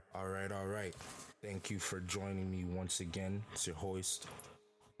All right. Thank you for joining me once again. It's your host,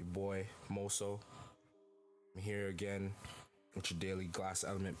 your boy, Moso. I'm here again with your daily Glass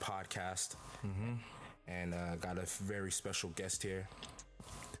Element podcast. And got a very special guest here.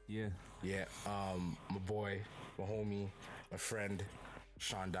 Yeah. My boy, my homie, my friend,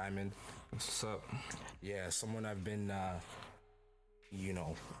 Sean Diamond. What's up? Yeah, someone I've been,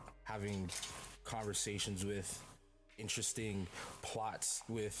 having conversations with, interesting plots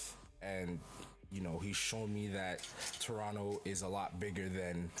with, and, he's shown me that Toronto is a lot bigger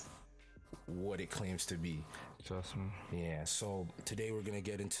than what it claims to be. Trust me. Yeah, so today we're going to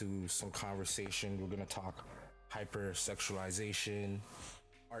get into some conversation. We're going to talk hypersexualization,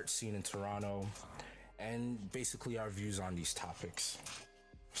 art scene in Toronto, and basically our views on these topics.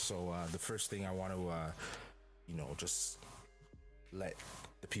 So the first thing I want to, just let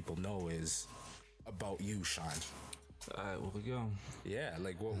the people know is about you, Sean. All right, well, we go. Yeah,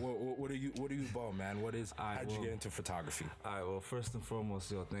 like what are you about, man? How'd you get into photography? All right, well, first and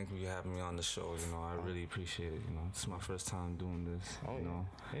foremost, thank you for having me on the show. I really appreciate it. It's my first time doing this.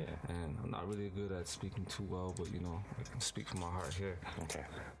 Yeah. And I'm not really good at speaking too well, but I can speak from my heart here. Okay.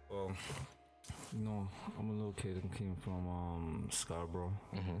 Well, I'm a little kid and came from Scarborough.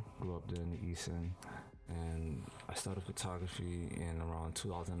 Grew up there in the East End, and I started photography in around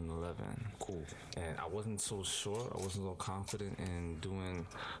 2011. Cool. And I wasn't so sure, I wasn't so confident in doing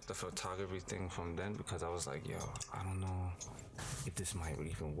the photography thing from then, because I was like, I don't know if this might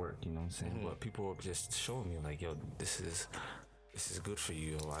even work, you know what I'm saying? But people were just showing me like, this is good for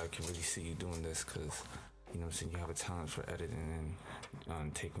you. I can really see you doing this, because you have a talent for editing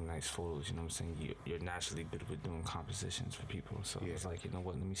and taking nice photos. You know what I'm saying? You're naturally good with doing compositions for people. So I was like, you know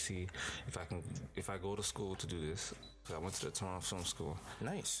what? Let me see if I go to school to do this. So I went to the Toronto Film School.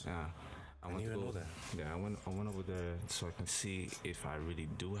 Nice. Yeah. I didn't even know that. Yeah, I went over there so I can see if I really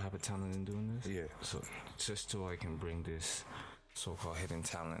do have a talent in doing this. Yeah. So just so I can bring this so-called hidden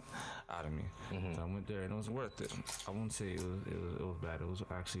talent out of me. So I went there and it was worth it. I won't say it was bad. It was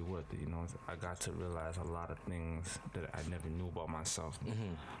actually worth it. I got to realize a lot of things that I never knew about myself.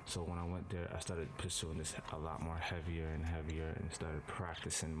 So when I went there, I started pursuing this a lot more heavier and started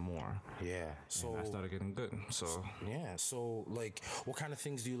practicing more. Yeah. So and I started getting good. So yeah. So like, what kind of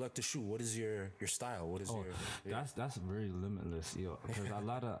things do you like to shoot? What is your style? What is your? That's very limitless, because a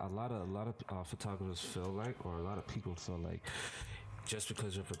lot of photographers feel like, or a lot of people feel like, just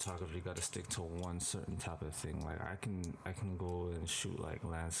because you're a photographer, you got to stick to one certain type of thing. Like I can go and shoot like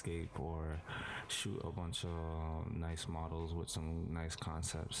landscape, or shoot a bunch of nice models with some nice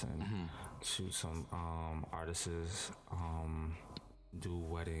concepts, and shoot some artists, do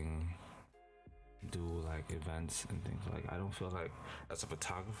wedding, do like events and things. Like I don't feel like as a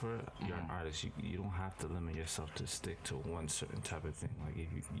photographer you're an artist, you don't have to limit yourself to stick to one certain type of thing. Like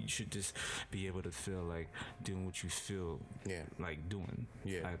you should just be able to feel like doing what you feel like doing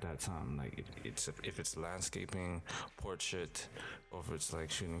at that time. Like if it's landscaping, portrait, or if it's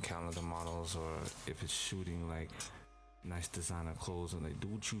like shooting calendar models, or if it's shooting like nice designer clothes, and like do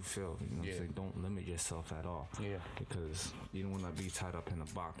what you feel. You know what I'm saying? Don't limit yourself at all. Yeah. Because you don't want to be tied up in a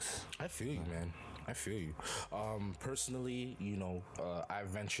box. I feel you, man. I feel you. Personally, I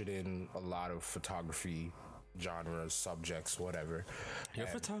ventured in a lot of photography genres, subjects, whatever. Your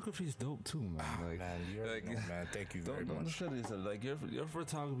photography is dope too, man. Man, thank you very much. Like your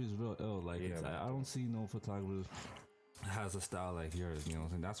photography is real ill. Like I don't see no photographers has a style like yours,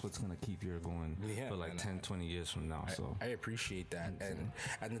 and that's what's gonna keep you going for like 10-20 years from now. So I appreciate that.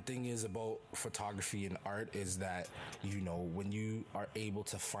 And the thing is about photography and art is that when you are able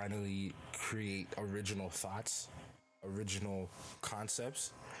to finally create original thoughts, original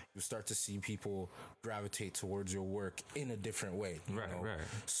concepts, you start to see people gravitate towards your work in a different way. Right.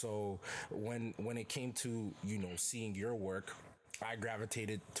 So when it came to seeing your work, I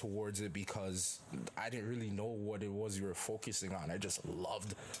gravitated towards it because I didn't really know what it was you were focusing on. I just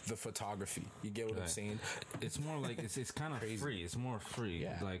loved the photography. You get what I'm saying? It's more like it's kind of free. It's more free.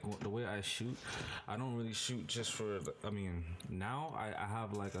 Yeah. Like the way I shoot, I don't really shoot just for. Now I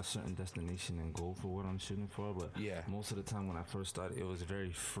have like a certain destination and goal for what I'm shooting for. But most of the time when I first started, it was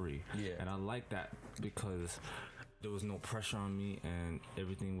very free. Yeah. And I like that because there was no pressure on me and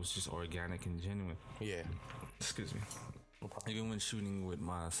everything was just organic and genuine. Yeah. Excuse me. Even when shooting with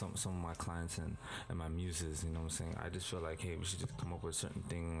some of my clients and my muses, you know what I'm saying, I just feel like, hey, we should just come up with certain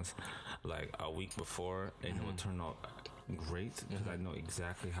things like a week before, and it will turn out great because I know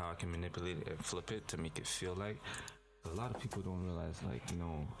exactly how I can manipulate it and flip it to make it feel like A lot of people don't realize, like,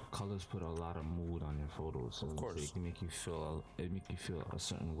 colors put a lot of mood on your photos. So of course, it can make you feel a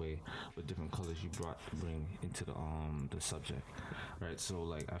certain way with different colors you bring into the subject, right? So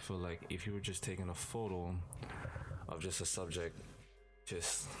like, I feel like if you were just taking a photo of just a subject,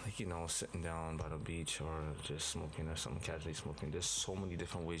 just like, sitting down by the beach or just smoking or something, casually smoking, there's so many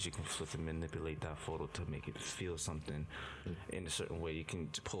different ways you can flip and manipulate that photo to make it feel something in a certain way. You can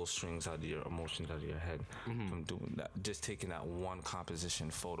pull strings out of your emotions out of your head from doing that, just taking that one composition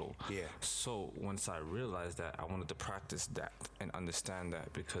photo. Yeah. So once I realized that, I wanted to practice that and understand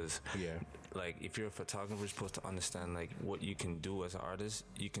that, because like, if you're a photographer, you're supposed to understand like what you can do as an artist.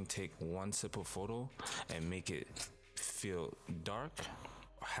 You can take one simple photo and make it feel dark,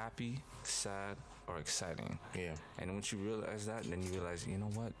 happy, sad, or exciting. Yeah. And once you realize that, then you realize, you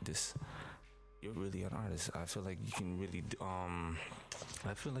know what, you're really an artist. I feel like you can really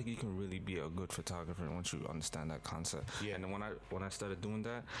be a good photographer once you understand that concept. Yeah. And then when I started doing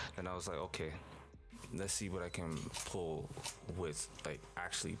that, then I was like, okay, let's see what I can pull with like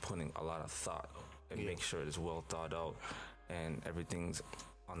actually putting a lot of thought and make sure it's well thought out and everything's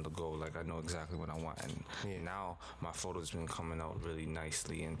on the go. Like, I know exactly what I want, and now my photos been coming out really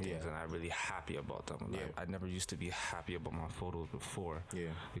nicely and things, and I'm really happy about them. Like, I never used to be happy about my photos before,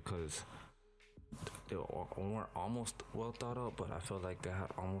 because they weren't almost well thought out, but I felt like they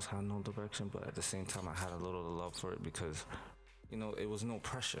almost had no direction. But at the same time, I had a little love for it because it was no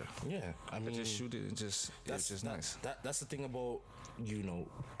pressure. Yeah, I mean, just shoot it and it's just nice. That's the thing about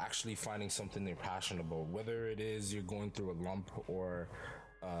actually finding something they're passionate about. Whether it is you're going through a lump or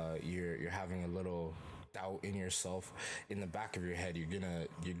you're having a little doubt in yourself, in the back of your head you're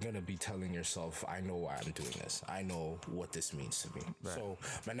gonna be telling yourself, I know why I'm doing this, I know what this means to me. Right. So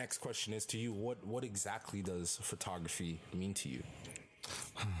my next question is to you, what exactly does photography mean to you?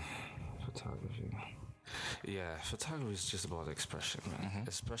 Photography is just about expression, man.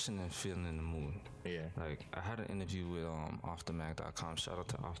 Expression and feeling in the mood. Yeah. Like, I had an interview with offthemag.com. Shout out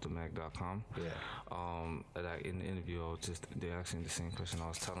to offthemag.com. Yeah. Like, in the interview, they asked me the same question. I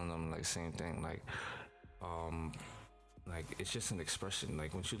was telling them like same thing. Like it's just an expression.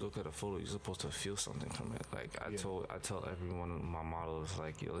 Like, when you look at a photo, you're supposed to feel something from it. Like, I tell every one of my models,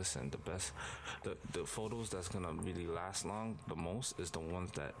 like, yo, listen, the photos that's gonna really last long the most is the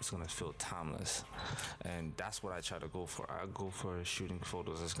ones that's gonna feel timeless, and that's what I try to go for. I go for shooting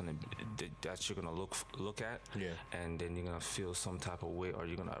photos that you're gonna look at, and then you're gonna feel some type of way, or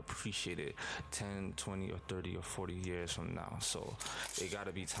you're gonna appreciate it 10, 20, or 30 or 40 years from now. So it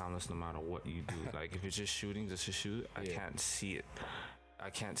gotta be timeless no matter what you do. Like, if you're just shooting just to shoot, I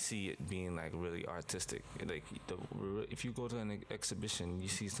can't see it being like really artistic. Like, if you go to an exhibition, you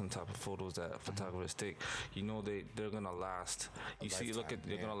see some type of photos that photographers take. They're gonna last.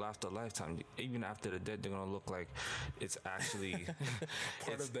 They're gonna last a lifetime. Even after they're dead, they're gonna look like it's actually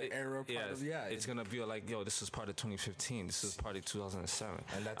part of the era. It's gonna be like, yo, this is part of 2015. This is part of 2007.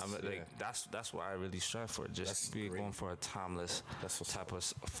 And that's what I really strive for. Just going for a timeless type of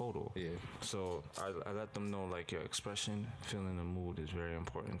photo. Yeah. So I let them know, like, your expression, feeling the mood is very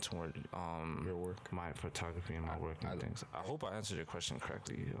important toward your work, my photography and my work and things. I hope I answered your question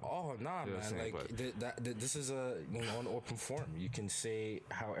correctly. Oh, nah, man. This is an open forum. You can say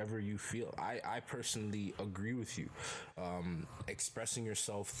however you feel. I personally agree with you. Expressing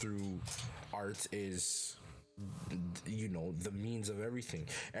yourself through art is the means of everything.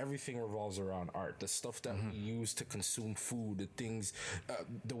 Everything revolves around art. The stuff that we use to consume food, the things,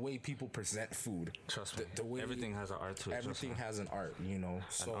 the way people present food. Trust me, the way everything has an art to it. Everything has an art,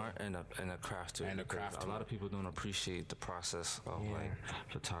 So, an art and a craft to it. And a craft. A lot of people don't appreciate the process of like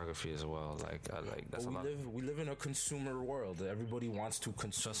photography as well. We live in a consumer world. Everybody wants to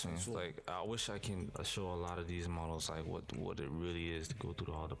consume. Trust me, like, I wish I can show a lot of these models like what it really is to go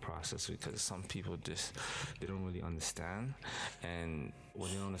through all the process, because some people they don't really understand, and when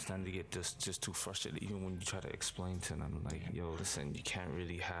they don't understand, they get just too frustrated. Even when you try to explain to them, like, yo, listen, you can't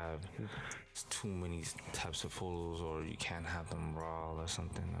really have too many types of photos, or you can't have them raw or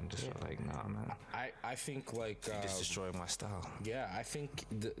something. I'm just like, nah, man. I think like you just destroying my style. Yeah, I think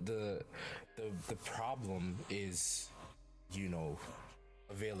the problem is,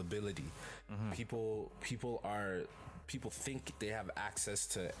 availability. People think they have access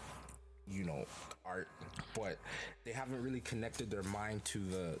to art, but they haven't really connected their mind to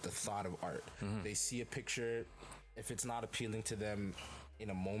the thought of art. They see a picture, if it's not appealing to them in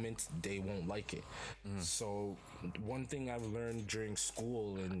a moment, they won't like it. So one thing I've learned during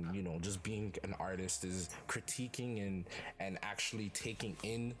school and just being an artist is critiquing and actually taking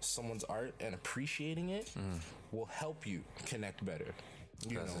in someone's art and appreciating it will help you connect better.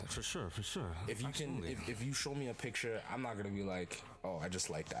 You know, for sure. if you Absolutely. can, if you show me a picture, I'm not gonna be like, oh, I just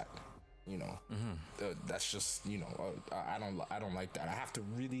like that. You know, that's just, you know, I don't like that. I have to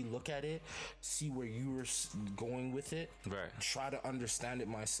really look at it, see where you were going with it, Right. try to understand it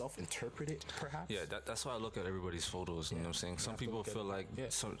myself, interpret it perhaps. Yeah, that's why I look at everybody's photos. You know what I'm saying? Some people feel like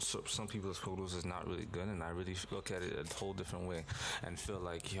some people's photos is not really good, and I really look at it a whole different way and feel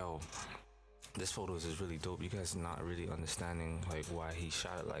like, yo, this photos is really dope. You guys not really understanding like why he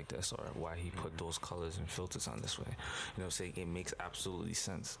shot it like this or why he put those colors and filters on this way. You know what I'm saying? It makes absolutely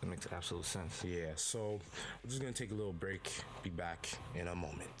sense. It makes absolute sense. Yeah, so we're just gonna take a little break. Be back in a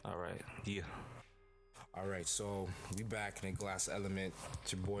moment. All right. Yeah. All right, so we back in a Glass Element.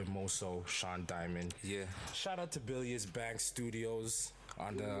 It's your boy Moso, Sean Diamond. Yeah. Shout out to Billions Bank Studios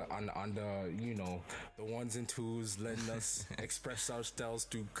on the you know, the ones and twos, letting us express ourselves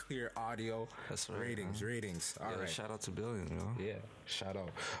through clear audio. That's right. Ratings. All right. Shout out to Billion, you know? Yeah, shout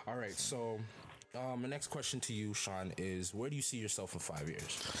out. All right, so my next question to you, Sean, is where do you see yourself in 5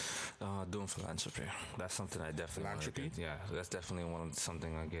 years? Doing philanthropy. That's something I definitely Philanthropy? wanted to, yeah, that's definitely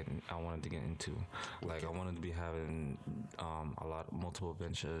something I wanted to get into. Like I wanted to be having multiple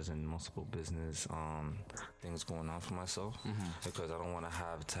ventures and multiple business things going on for myself because I don't want to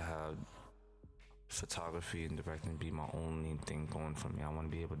have photography and directing be my only thing going for me. I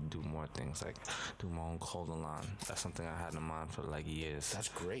want to be able to do more things, like do my own clothing line. That's something I had in mind for like years. That's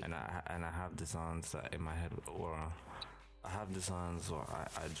great. And I have designs that in my head, or I have designs, or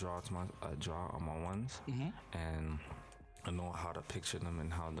I draw on my ones, and I know how to picture them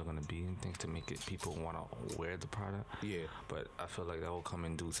and how they're gonna be and things to make it people want to wear the product. Yeah. But I feel like that will come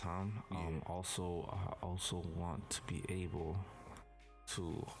in due time. Also, I also want to be able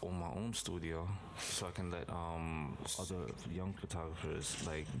to own my own studio so I can let other young photographers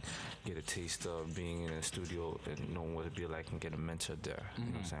like get a taste of being in a studio and know what it'd be like and get a mentor there. You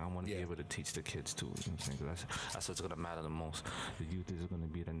know what I'm saying? I want to be able to teach the kids too. You know what I'm saying? 'Cause that's what's gonna matter the most. The youth is gonna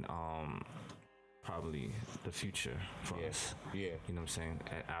be the probably the future for us. Yeah. You know what I'm saying?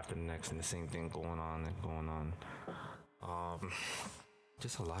 After the next, and the same thing going on.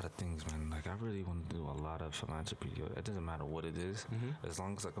 Just a lot of things, man. Like I really want to do a lot of philanthropy. It doesn't matter what it is, as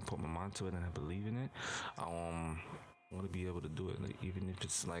long as I can put my mind to it and I believe in it. I want to be able to do it, like, even if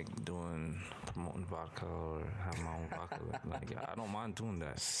it's like promoting vodka or having my own vodka. Like I don't mind doing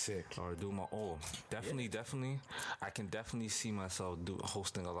that. Sick. Or doing my own. Definitely. I can definitely see myself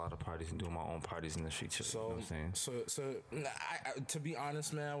hosting a lot of parties and doing my own parties in the future. So, you know what I'm saying? So I, to be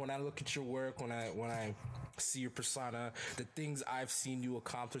honest, man, when I look at your work, when I see your persona, the things I've seen you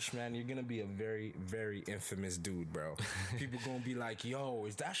accomplish, man, you're gonna be a very, very infamous dude, bro. People gonna be like, "Yo,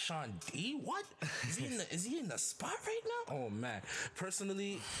 is that Sean D? What? Is he in the spot right now?" Oh man.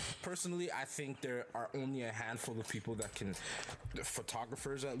 Personally, I think there are only a handful of people that can,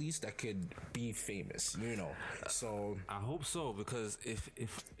 photographers at least, that could be famous. You know. So I hope so, because if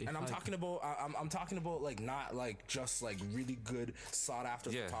and I'm talking about like not like just like really good sought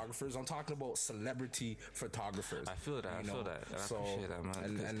after photographers. I'm talking about celebrity photographers. I feel that. I feel that. And I appreciate that,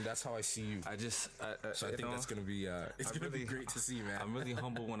 man. And that's how I see you. I think that's gonna be it's gonna be great to see, man. I'm really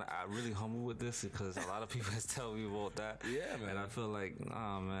humble with this, because a lot of people tell me about that. Yeah, man. And I feel like,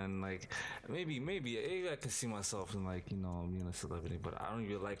 man, like maybe I can see myself in like, you know, being a celebrity, but I don't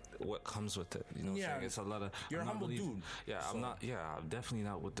even like what comes with it. You know what I'm saying? It's a lot of. You're a humble dude. Yeah, so. I'm definitely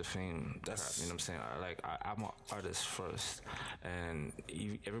not with the fame. That's, you know what I'm saying? I'm an artist first, and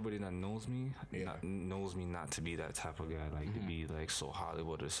everybody that knows me knows me not to be that type of guy, like to be like so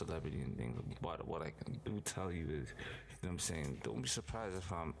Hollywood or celebrity and things. But what I can do tell you is, you know what I'm saying, don't be surprised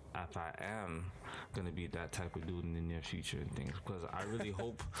if I am gonna be that type of dude in the near future and things, because I really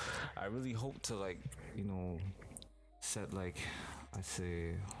hope to, like, you know, set like I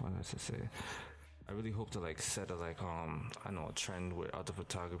really hope to like set a a trend where other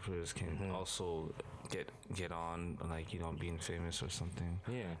photographers can also get on, like, you know, being famous or something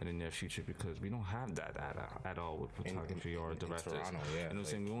in the near future, because we don't have that at all with photography or directors. Toronto, you know what I'm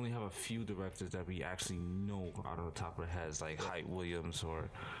saying? We only have a few directors that we actually know out of the top of our heads, like Hype Williams or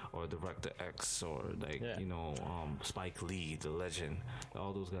Director X, or like you know, Spike Lee, the legend.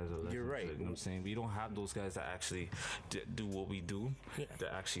 All those guys are legends. You're right. You know what I'm saying? We don't have those guys that actually do what we do,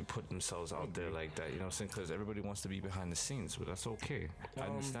 that actually put themselves out there like that. You know what I'm saying? Because everybody wants to be behind the scenes, but that's okay. I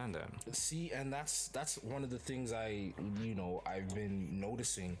understand that. See, and that's one of the things I've been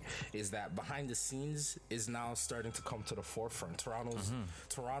noticing, is that behind the scenes is now starting to come to the forefront.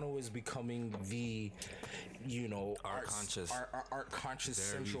 Toronto is becoming the, you know, art conscious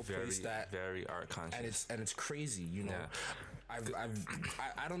central place, that very art conscious, and it's crazy. You know,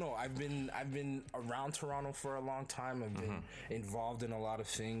 I don't know. I've been around Toronto for a long time. I've been involved in a lot of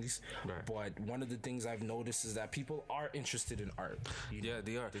things. Right. But one of the things I've noticed is that people are interested in art. Yeah,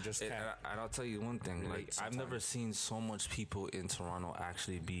 they are. They just can't. And I'll tell you one thing. Like, I've never seen so much people in Toronto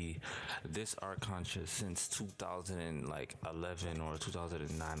actually be this art conscious since 2011 or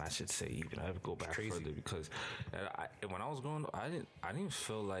 2009. I should say. Even I have to go back further because when I was growing up, I didn't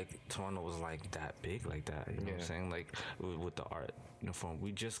feel like Toronto was like that big like that. You know what I'm saying? Like with the art uniform,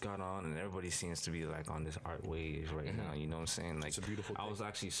 we just got on, and everybody seems to be like on this art wave right now. You know what I'm saying? Like, it's a beautiful thing. I was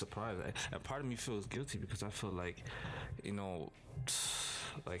actually surprised, and part of me feels guilty because I feel like, you know,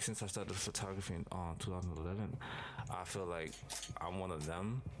 like since I started photography in 2011, I feel like I'm one of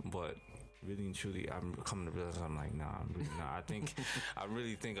them, but really and truly, I'm coming to realize I'm like, nah, I'm really not. I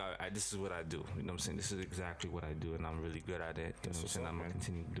really think I this is what I do. You know what I'm saying? This is exactly what I do, and I'm really good at it. You know what I'm saying? I'm gonna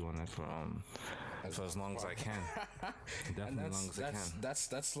continue doing that for as long as I can. Definitely as long as I can.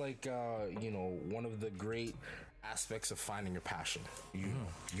 That's like you know, one of the great aspects of finding your passion.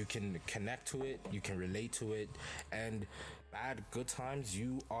 You can connect to it, you can relate to it, and bad good times,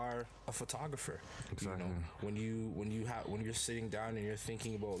 you are a photographer. Exactly. You know, when you're sitting down and you're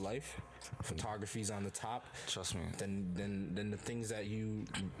thinking about life, photography's on the top. Trust me. Then the things that you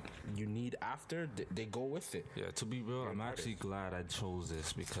need after, they go with it. Yeah, to be real, I'm actually glad I chose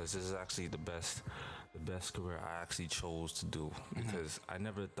this because this is actually the best career I actually chose to do, because I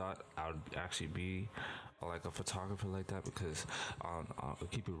never thought I would actually be like a photographer like that, because I'll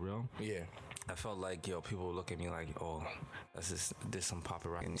keep it real. Yeah. I felt like, people would look at me like, oh, this some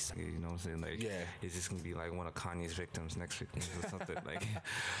paparazzi, you know what I'm saying? Like, is this gonna be like one of Kanye's next victims or something? Like,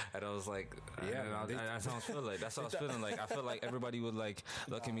 and I was like, that's how I was feeling. Like, that's how I was feeling. Like, I felt like everybody would like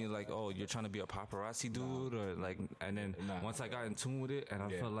look at me like, oh, you're trying to be a paparazzi dude, or like, and then once I got in tune with it, and I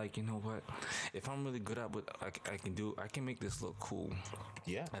felt like, you know what, if I'm really good at what I can make this look cool.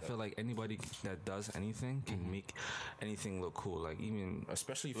 Yeah, I feel like anybody that does anything can make anything look cool. Like, even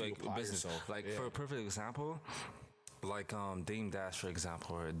especially if like you apply business. yourself. Like, for a perfect example, like Dame Dash, for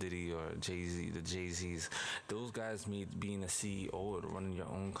example, or Diddy, or Jay-Z, the Jay-Z's, those guys made being a CEO or running your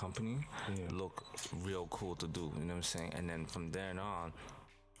own company look real cool to do, you know what I'm saying? And then from there on,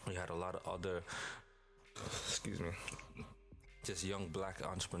 we had a lot of other, just young black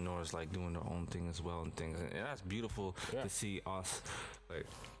entrepreneurs like doing their own thing as well and things. And that's beautiful to see us like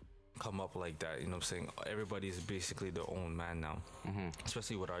come up like that, you know what I'm saying? Everybody is basically their own man now,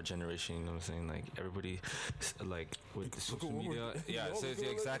 especially with our generation, you know what I'm saying? Like, everybody, like, with social media,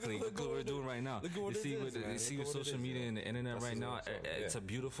 exactly. Look what we're doing right now. You see with social media and the internet right now, it's a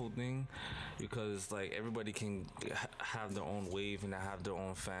beautiful thing, because like everybody can have their own wave and have their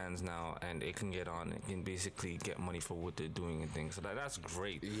own fans now, and it can get on, it can basically get money for what they're doing and things. So that's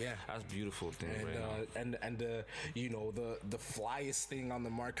great. Yeah, that's a beautiful thing right now. And you know, the flyest thing on the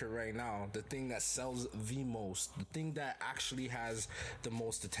market right now, the thing that sells the most, the thing that actually has the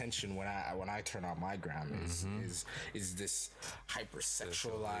most attention when I turn on my gram is this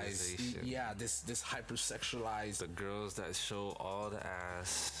hypersexualized, this hypersexualized, the girls that show all the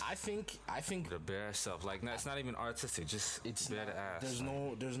ass. I think the bare stuff, like, it's not even artistic, just it's bare the ass.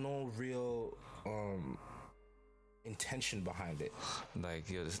 There's no real intention behind it. Like,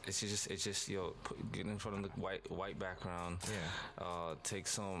 it's just get in front of the white background. Take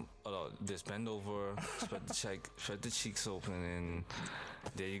some just bend over, spread the cheeks open, and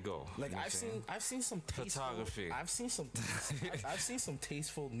there you go. Like, I've seen some tasteful photography. I've seen some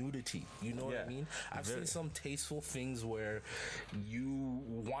tasteful nudity. You know what I mean? I've seen some tasteful things where you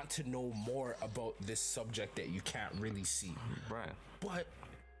want to know more about this subject that you can't really see. Right. But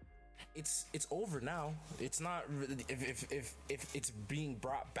it's over now. It's not if it's being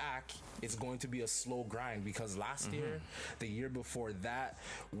brought back, it's going to be a slow grind, because last year, the year before that,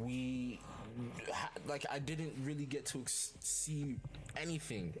 I didn't really get to see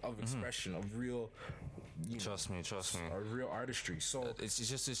anything of expression, of real. Trust me. Or real artistry. So it's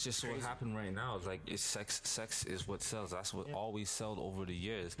just what happened right now. It's like, it's sex is what sells. That's what always sold over the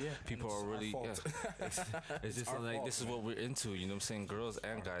years. People are really it's just like, this is what we're into. You know what I'm saying? Girls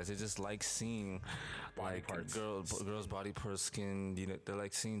and guys, they just like seeing body parts. girls body parts, skin. You know, they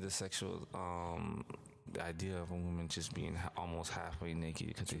like seeing the sexual the idea of a woman just being almost halfway naked,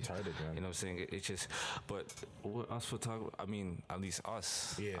 because it's retarded, man. You know what I'm saying? It's just, but with us photographers, I mean, at least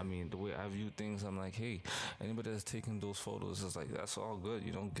us, I mean, the way I view things, I'm like, hey, anybody that's taking those photos is like, that's all good,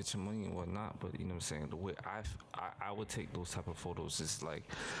 you don't get your money and whatnot, but you know what I'm saying, the way I would take those type of photos is like,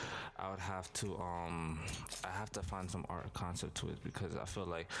 I would have to find some art concept to it, because I feel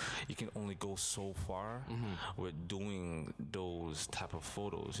like you can only go so far with doing those type of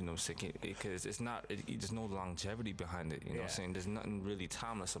photos, you know what I'm saying? Because it's not, there's no longevity behind it. You know what I'm saying? There's nothing really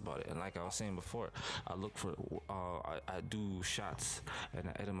timeless about it. And like I was saying before, I look for, I do shots and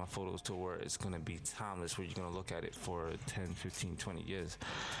I edit my photos to where it's going to be timeless, where you're going to look at it for 10, 15, 20 years.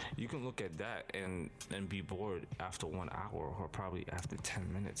 You can look at that and be bored after 1 hour or probably after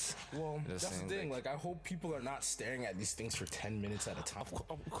 10 minutes. Well, that's the thing. Like, I hope people are not staring at these things for 10 minutes at a time.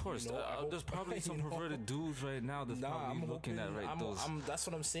 Of course. There's probably some perverted dudes right now that's probably looking at those. That's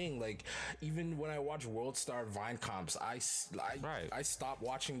what I'm saying. Like, even when I watch World Star Vine comps, I stop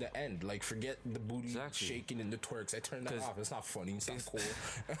watching the end. Like, forget the booty shaking and the twerks. I turn that off. It's not funny. It's not cool.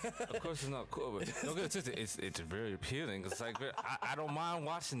 Of course, it's not cool. But don't get it twisted. It's very appealing. It's like I don't mind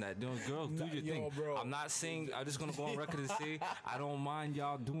watching that. Girls, do your thing. Bro. I'm not saying. I'm just gonna go on record and say I don't mind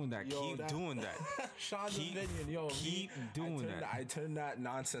y'all doing that. Keep doing that. Sean's opinion. Keep doing that. I turn that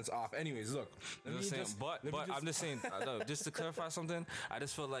nonsense off. Anyways, look. But I'm just saying. Just to clarify something, I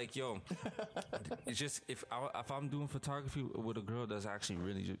just feel like it's just if I'm doing photography with a girl that's actually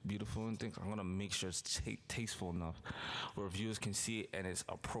really beautiful and things, I'm gonna make sure it's tasteful enough where viewers can see it and it's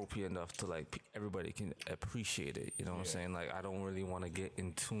appropriate enough to like everybody can appreciate it. You know what I'm saying? Like I don't really want to get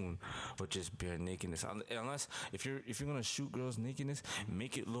in tune with just bare nakedness. Unless if you're gonna shoot girls' nakedness,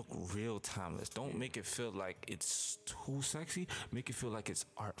 make it look real timeless. Don't make it feel like it's too sexy. Make it feel like it's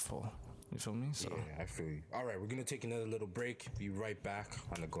artful. You feel me? So yeah, I feel you. All right, we're gonna take another little break. Be right back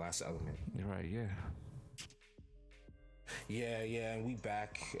on the Glass Element. You're right. Yeah, and we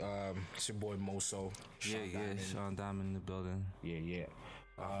back. It's your boy Moso. Sean Diamond in the building. Yeah.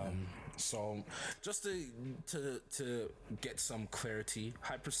 So just to get some clarity,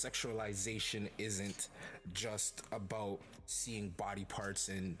 hypersexualization isn't just about seeing body parts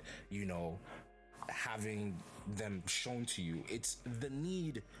and having them shown to you. It's the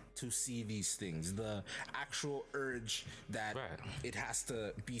need to see these things, the actual urge that it has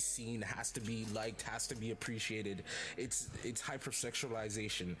to be seen, has to be liked, has to be appreciated. It's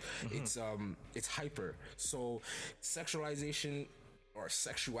hypersexualization. It's hyper. So sexualization or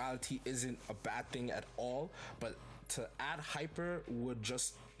sexuality isn't a bad thing at all, but to add hyper would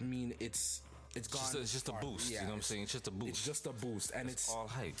just mean it's gone. It's just a boost. You know what I'm saying? It's just a boost. It's just a boost, and it's all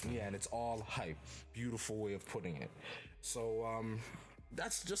hype. Yeah, and it's all hype. Beautiful way of putting it. So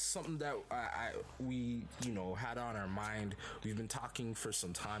that's just something that we had on our mind. We've been talking for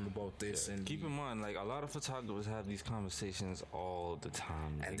some time about this, and keep in mind, like a lot of photographers have these conversations all the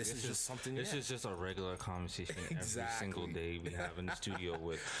time. And this is just something. This is just a regular conversation every single day we have in the studio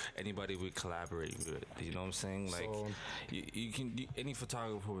with anybody we collaborate with. You know what I'm saying? Like you can any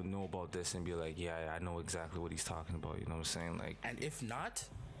photographer would know about this and be like, yeah, I know exactly what he's talking about. You know what I'm saying? Like, and if not,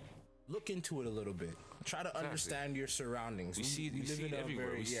 look into it a little bit. Try to understand your surroundings. We see it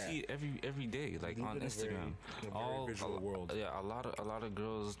everywhere. We see it every day, like on Instagram. All visual world. Yeah, a lot of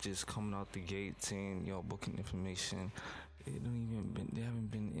girls just coming out the gate saying, "Yo, booking information." They haven't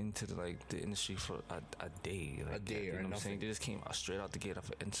been into the industry for a day. Like, a day, you know or what I'm saying? They just came straight out the gate off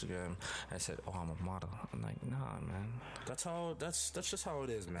of Instagram and said, "Oh, I'm a model." I'm like, nah, man. That's just how it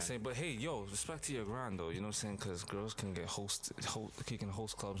is, man. But hey, yo, respect to your grind though. You know what I'm saying? Because girls can get kicking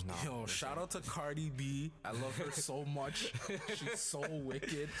host clubs now. Yo, shout out to Cardi B. I love her so much. She's so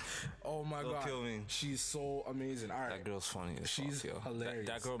wicked. Oh my God, kill me. She's so amazing. All right, that girl's funny. She's hilarious.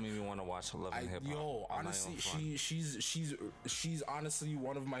 That girl made me want to watch Love and Hip Hop. Yo, honestly, she's honestly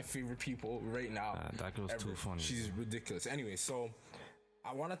one of my favorite people right now. That girl's too funny. She's ridiculous. Anyway, so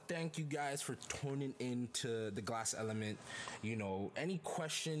I want to thank you guys for tuning in to the Glass Element. Any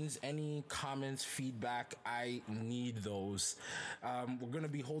questions, any comments, feedback, I need those. We're going to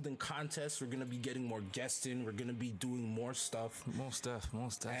be holding contests. We're going to be getting more guests in. We're going to be doing more stuff. Most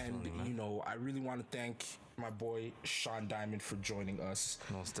definitely. And, I really want to thank my boy Sean Diamond for joining us.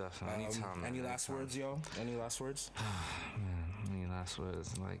 Most definitely. Anytime. Any last words, yo? Any last words? Any last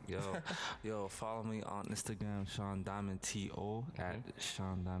words? Like, yo, follow me on Instagram, Sean Diamond TO at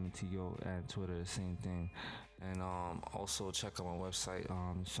Sean Diamond TO, and Twitter, the same thing. And also check out my website,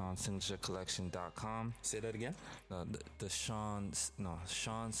 SeanSignatureCollection.com. Say that again? Sean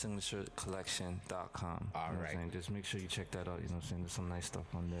Collection.com. All right. Just make sure you check that out. You know what I'm saying? There's some nice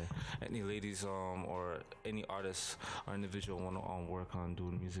stuff on there. Any ladies or any artists or individual want to work on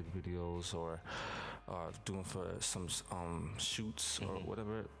doing music videos or doing for some shoots or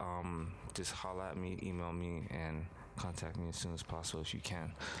whatever, just holla at me, email me, and contact me as soon as possible if you can.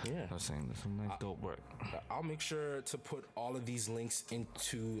 Yeah. You know what I'm saying? There's some nice dope work. I'll make sure to put all of these links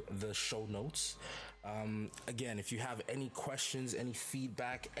into the show notes. Again, if you have any questions, any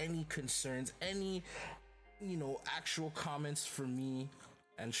feedback, any concerns, any actual comments for me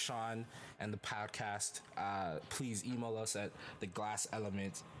and Sean and the podcast, please email us at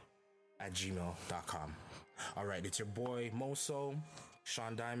theglasselement gmail.com. All right, it's your boy Moso,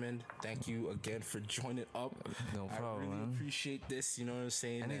 Sean Diamond. Thank you again for joining up. No problem, I really man. appreciate this. You know what I'm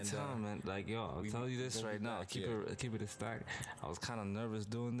saying? Anytime, man. Like, yo, I'll tell you this right now. Keep it a stack. I was kind of nervous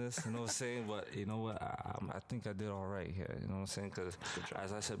doing this, you know what I'm saying? But you know what? I think I did all right here. You know what I'm saying? Because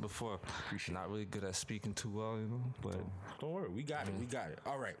as I said before, not really good at speaking too well, you know. But don't worry, we got it. We got it.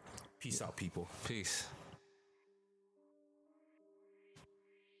 All right. Peace out, people. Peace.